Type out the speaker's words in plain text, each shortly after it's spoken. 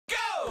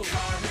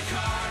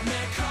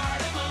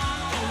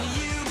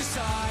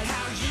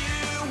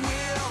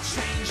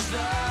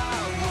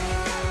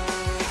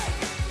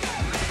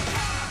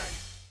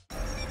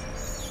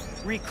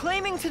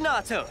Reclaiming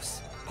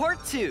Tanatos,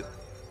 Part 2.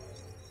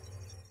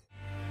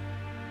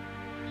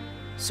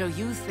 So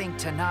you think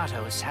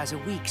Tanatos has a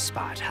weak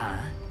spot, huh?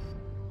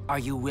 Are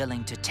you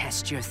willing to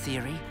test your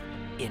theory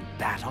in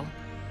battle?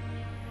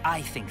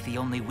 I think the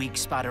only weak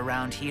spot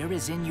around here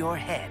is in your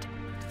head.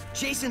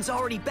 Jason's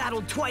already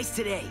battled twice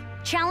today.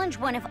 Challenge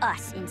one of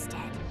us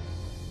instead.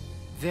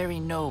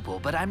 Very noble,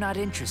 but I'm not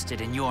interested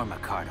in your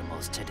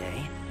Mecardimals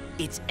today.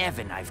 It's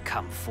Evan I've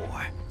come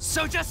for.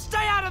 So just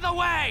stay out of the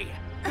way!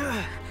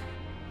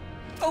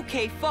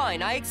 Okay,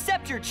 fine. I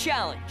accept your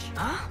challenge.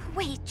 Huh?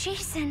 Wait,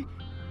 Jason.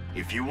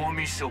 If you want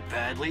me so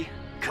badly,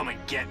 come and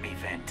get me,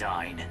 Van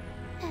Dine.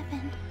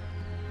 Evan.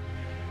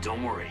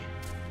 Don't worry.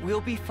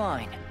 We'll be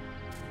fine.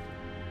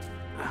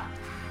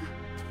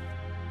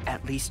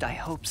 At least I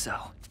hope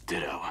so.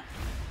 Ditto.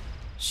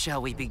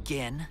 Shall we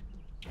begin?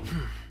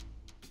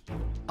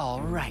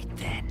 All right,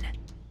 then.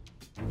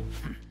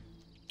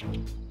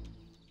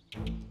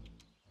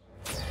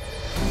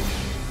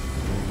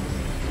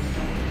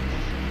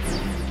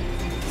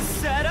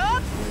 Set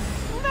up,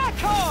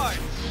 Mecard!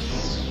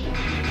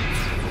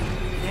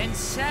 Then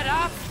set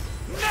up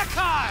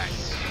Mecard!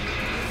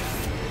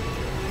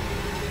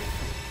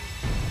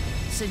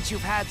 Since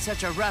you've had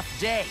such a rough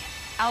day,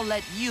 I'll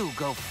let you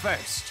go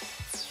first.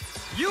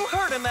 You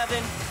heard him,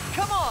 Evan.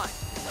 Come on.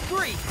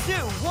 3, 2,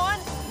 1,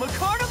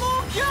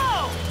 Mecardimal,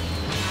 go!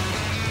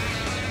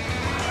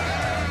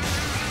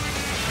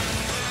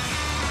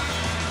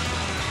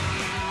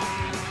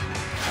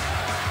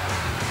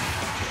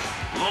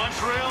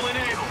 Launch rail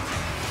enabled.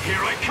 Here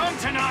I come,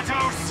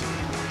 Tanatos!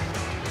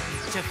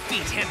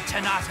 Defeat him,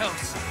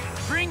 Tanatos!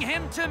 Bring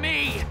him to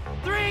me!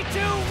 3, 2,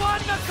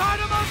 1,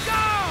 Mecardimal,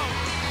 go!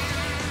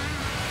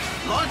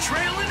 Launch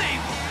rail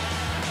enabled.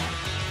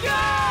 Go!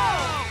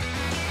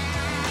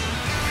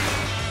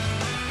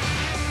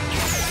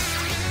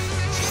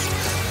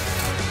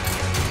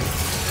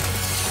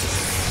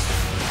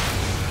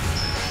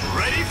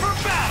 Ready for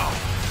battle!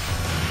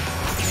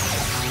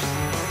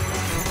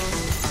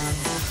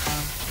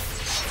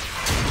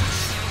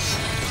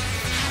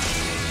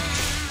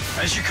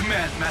 As you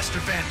command, Master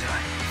Van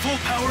Dine. Full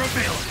power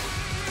available.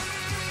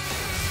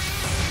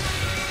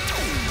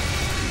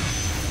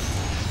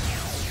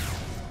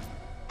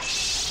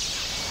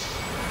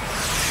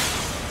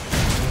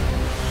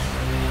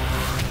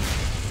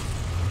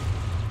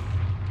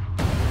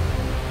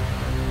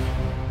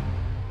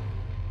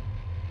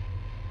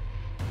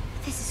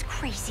 This is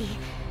crazy.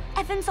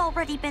 Evan's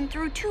already been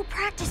through 2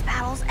 practice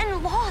battles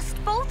and lost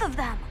both of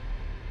them.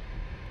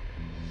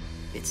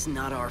 It's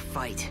not our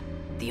fight.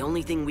 The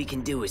only thing we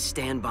can do is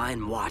stand by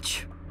and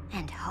watch.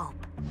 And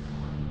hope.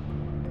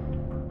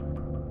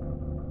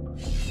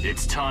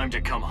 It's time to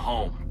come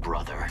home,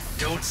 brother.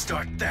 Don't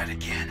start that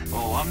again.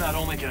 Oh, I'm not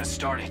only gonna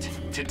start it.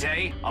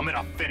 Today, I'm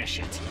gonna finish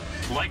it.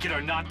 Like it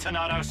or not,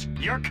 Tanatos,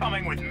 you're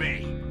coming with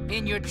me.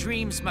 In your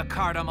dreams,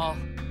 Mecardimal.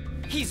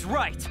 He's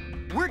right.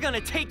 We're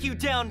gonna take you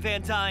down,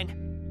 Van Dine.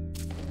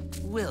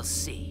 We'll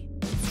see.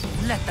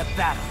 Let the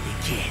battle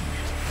begin.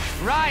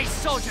 Rise,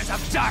 soldiers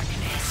of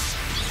darkness!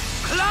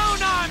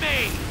 Clone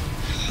Army!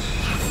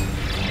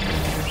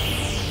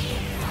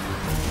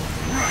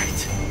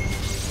 Right.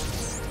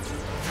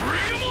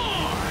 Bring 'em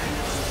on!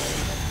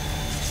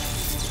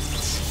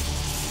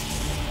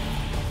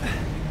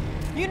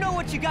 You know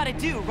what you gotta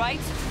do,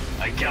 right?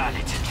 I got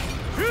it.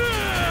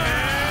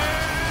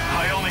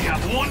 I only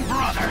have one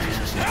brother.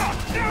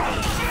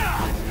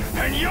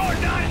 And you're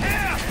not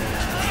him!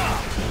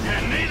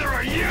 And neither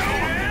are you!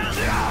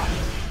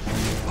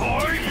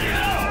 Or you!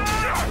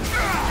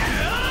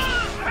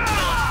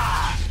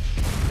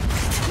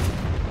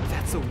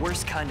 That's the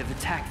worst kind of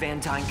attack Van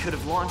Dine could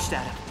have launched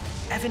at him.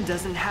 Evan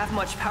doesn't have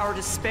much power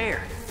to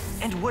spare.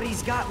 And what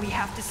he's got, we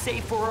have to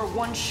save for our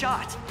one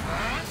shot.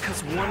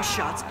 Because one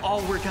shot's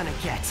all we're gonna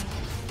get.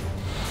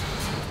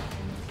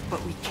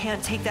 But we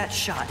can't take that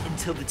shot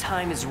until the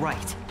time is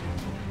right.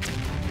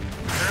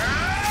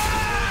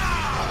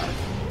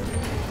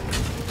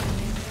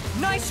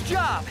 Nice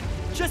job!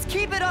 Just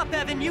keep it up,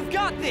 Evan. You've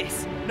got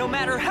this. No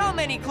matter how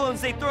many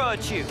clones they throw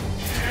at you.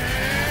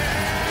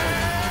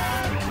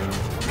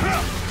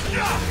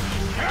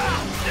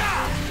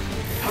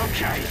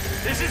 Okay,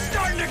 this is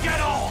starting to get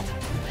old.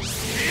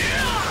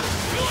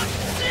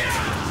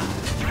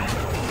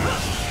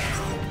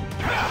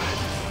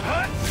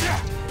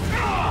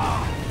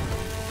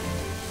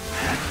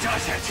 That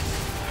does it.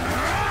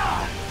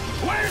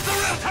 Where's the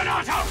real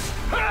Tanatos?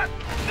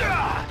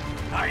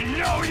 I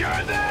know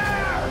you're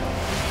there!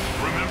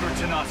 Remember,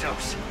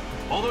 Tanatos,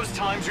 all those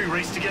times we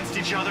raced against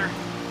each other?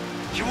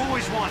 You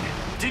always won,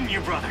 didn't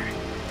you, brother?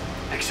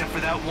 Except for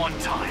that one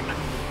time.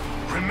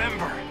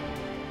 Remember?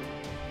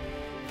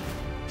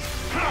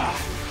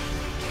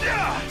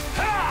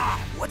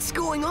 What's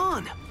going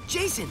on?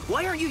 Jason,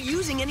 why aren't you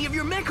using any of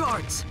your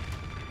Mecards?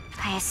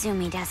 I assume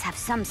he does have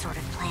some sort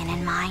of plan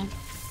in mind.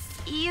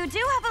 You do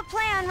have a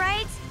plan,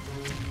 right?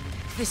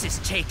 This is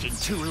taking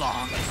too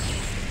long.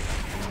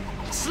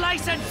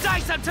 Slice and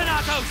dice him,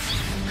 Tanatos!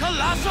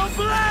 Colossal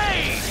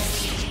Blade!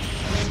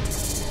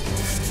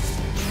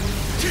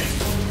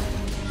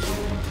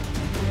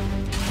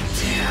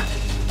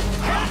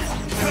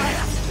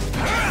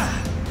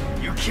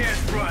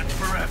 can't run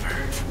forever.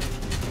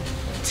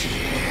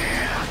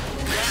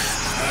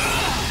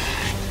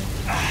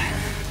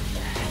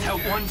 That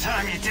one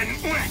time you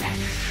didn't win.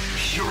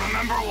 You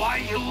remember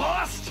why you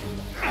lost?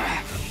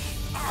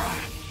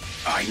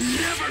 I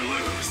never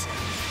lose.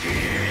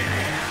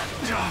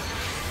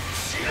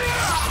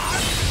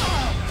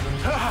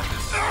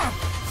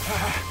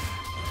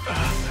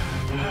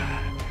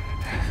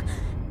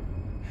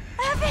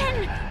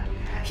 Evan!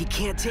 He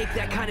can't take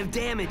that kind of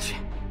damage.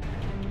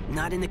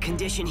 Not in the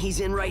condition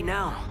he's in right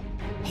now.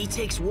 He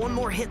takes one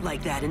more hit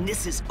like that and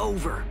this is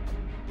over.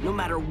 No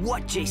matter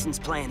what Jason's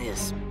plan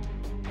is.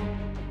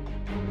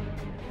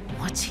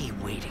 What's he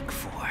waiting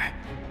for?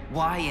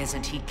 Why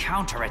isn't he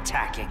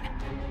counterattacking?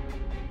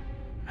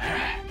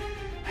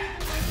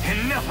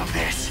 Enough of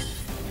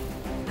this!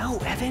 No,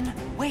 Evan,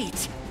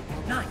 wait.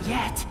 Not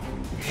yet.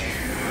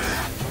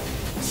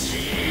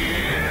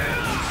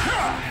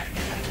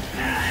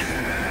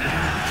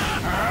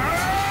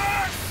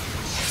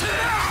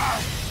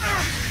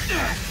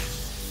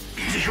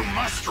 You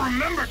must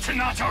remember,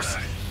 Tanatos!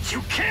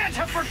 You can't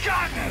have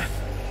forgotten!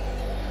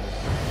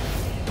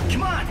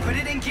 Come on, put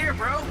it in gear,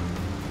 bro.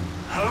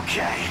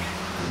 Okay.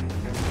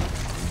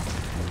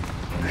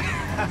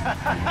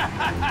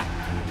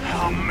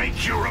 I'll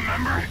make you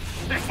remember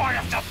if I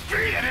have to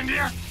beat it into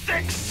your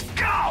thick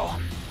skull!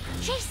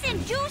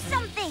 Jason, do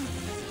something!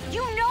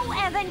 You know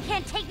Evan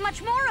can't take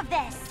much more of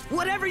this!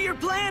 Whatever your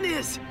plan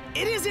is,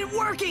 it isn't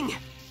working!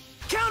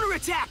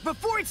 Counterattack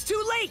before it's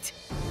too late!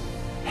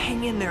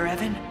 Hang in there,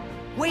 Evan.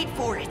 Wait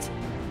for it.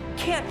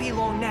 Can't be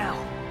long now.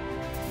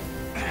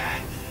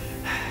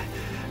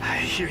 I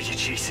hear you,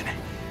 Jason.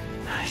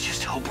 I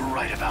just hope we're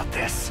right about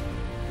this.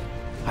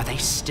 Are they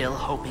still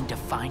hoping to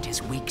find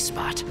his weak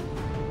spot?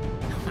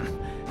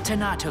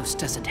 Tanatos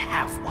doesn't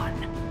have one.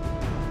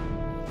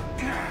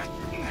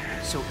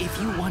 So if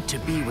you want to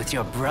be with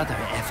your brother,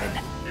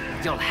 Evan,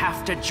 you'll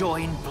have to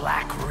join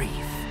Black Reef.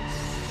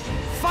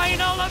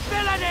 Final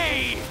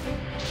ability!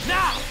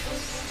 Now,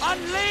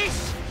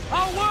 unleash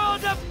a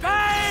world of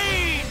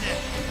pain!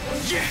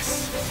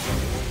 Yes!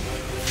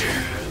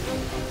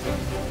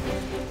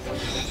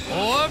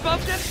 Orb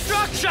of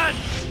destruction!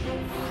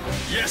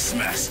 Yes,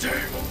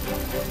 Master!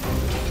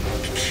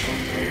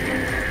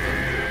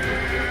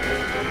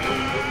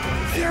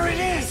 There it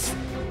is!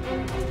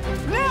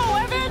 Now,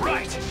 Evan!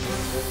 Right!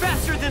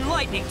 Faster than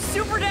lightning,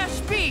 super dash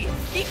speed,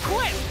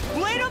 equip,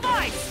 blade of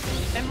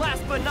ice, and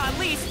last but not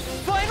least,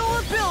 final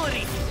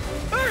ability,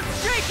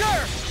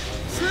 Earthshaker!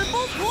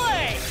 Triple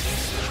play!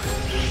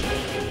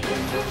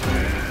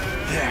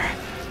 There,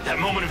 that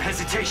moment of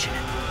hesitation.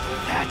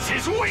 That's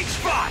his weak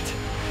spot!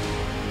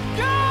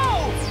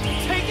 Go!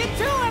 Take it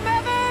to him,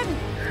 Evan!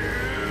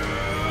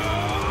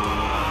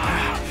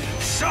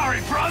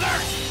 Sorry, brother!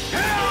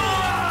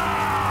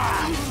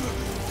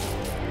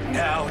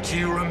 Now, do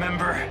you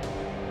remember?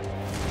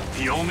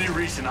 The only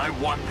reason I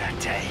won that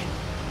day,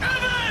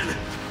 Evan!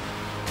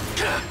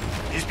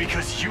 Is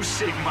because you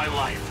saved my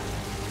life.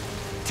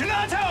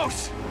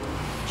 Tanatos!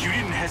 You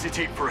didn't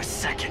hesitate for a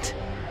second.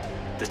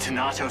 The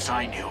Tanatos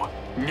I knew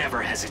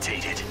never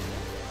hesitated.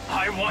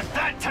 I want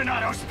that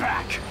Tanatos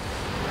back!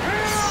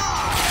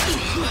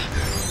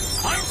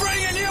 I'm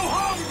bringing you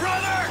home,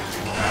 brother!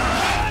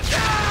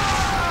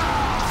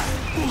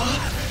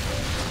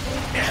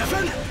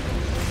 Evan?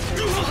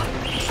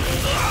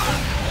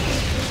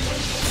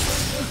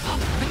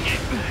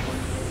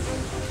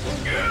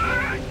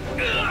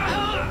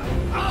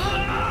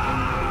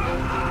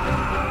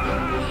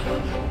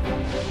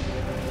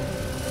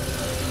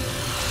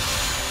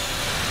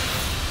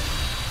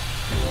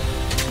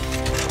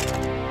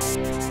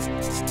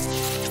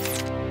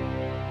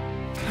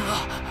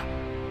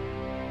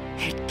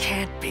 It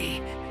can't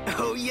be.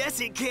 Oh,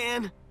 yes it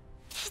can!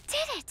 He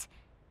did it!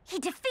 He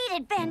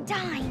defeated Van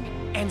Dine!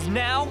 And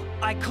now,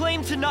 I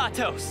claim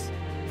Tanatos!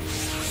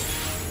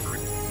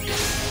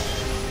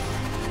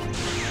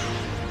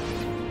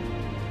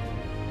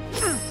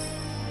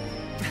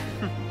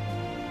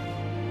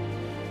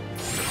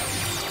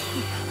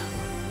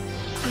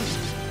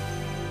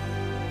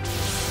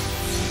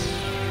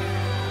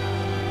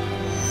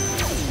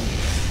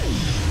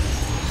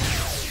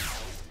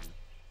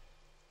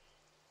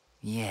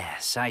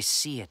 Yes, I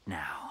see it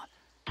now.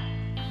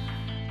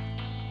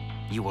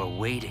 You were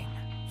waiting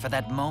for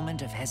that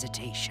moment of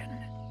hesitation.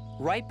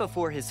 Right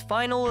before his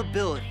final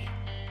ability.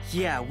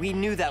 Yeah, we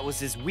knew that was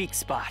his weak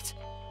spot.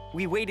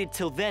 We waited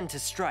till then to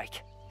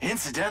strike.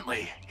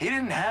 Incidentally, he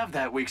didn't have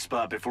that weak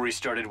spot before he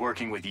started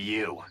working with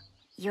you.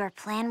 Your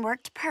plan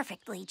worked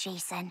perfectly,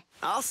 Jason.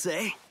 I'll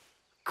say.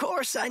 Of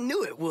course, I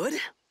knew it would.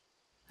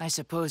 I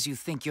suppose you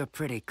think you're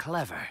pretty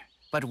clever,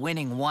 but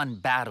winning one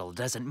battle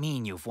doesn't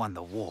mean you've won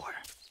the war.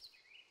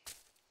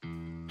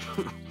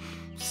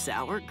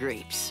 Sour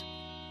grapes.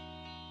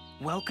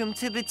 Welcome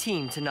to the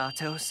team,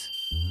 Tanatos.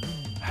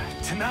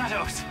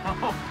 Tanatos!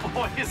 Oh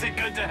boy, is it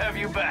good to have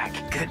you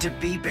back. Good to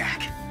be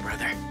back,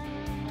 brother.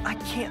 I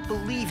can't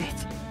believe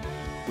it.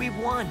 We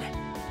won.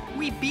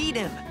 We beat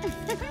him.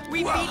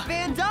 We Well- beat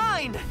Van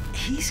Dine.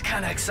 He's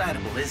kinda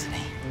excitable, isn't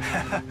he?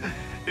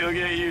 You'll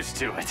get used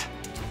to it.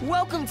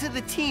 Welcome to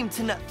the team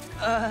tonight.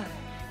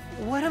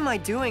 What am I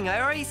doing? I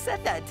already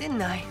said that,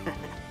 didn't I?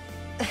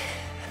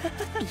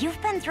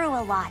 You've been through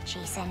a lot,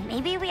 Jason.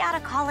 Maybe we ought to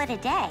call it a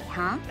day,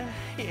 huh?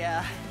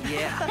 Yeah.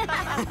 Yeah.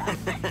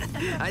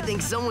 I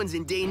think someone's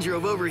in danger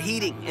of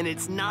overheating, and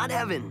it's not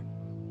Evan.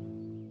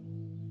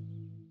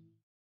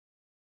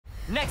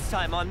 Next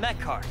time on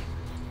Mecard.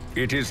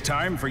 It is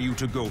time for you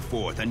to go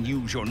forth and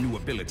use your new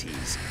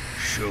abilities.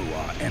 Show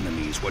our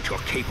enemies what you're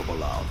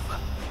capable of.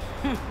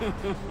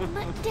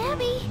 But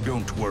Debbie...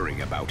 Don't worry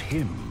about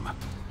him.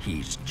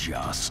 He's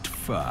just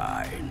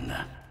fine.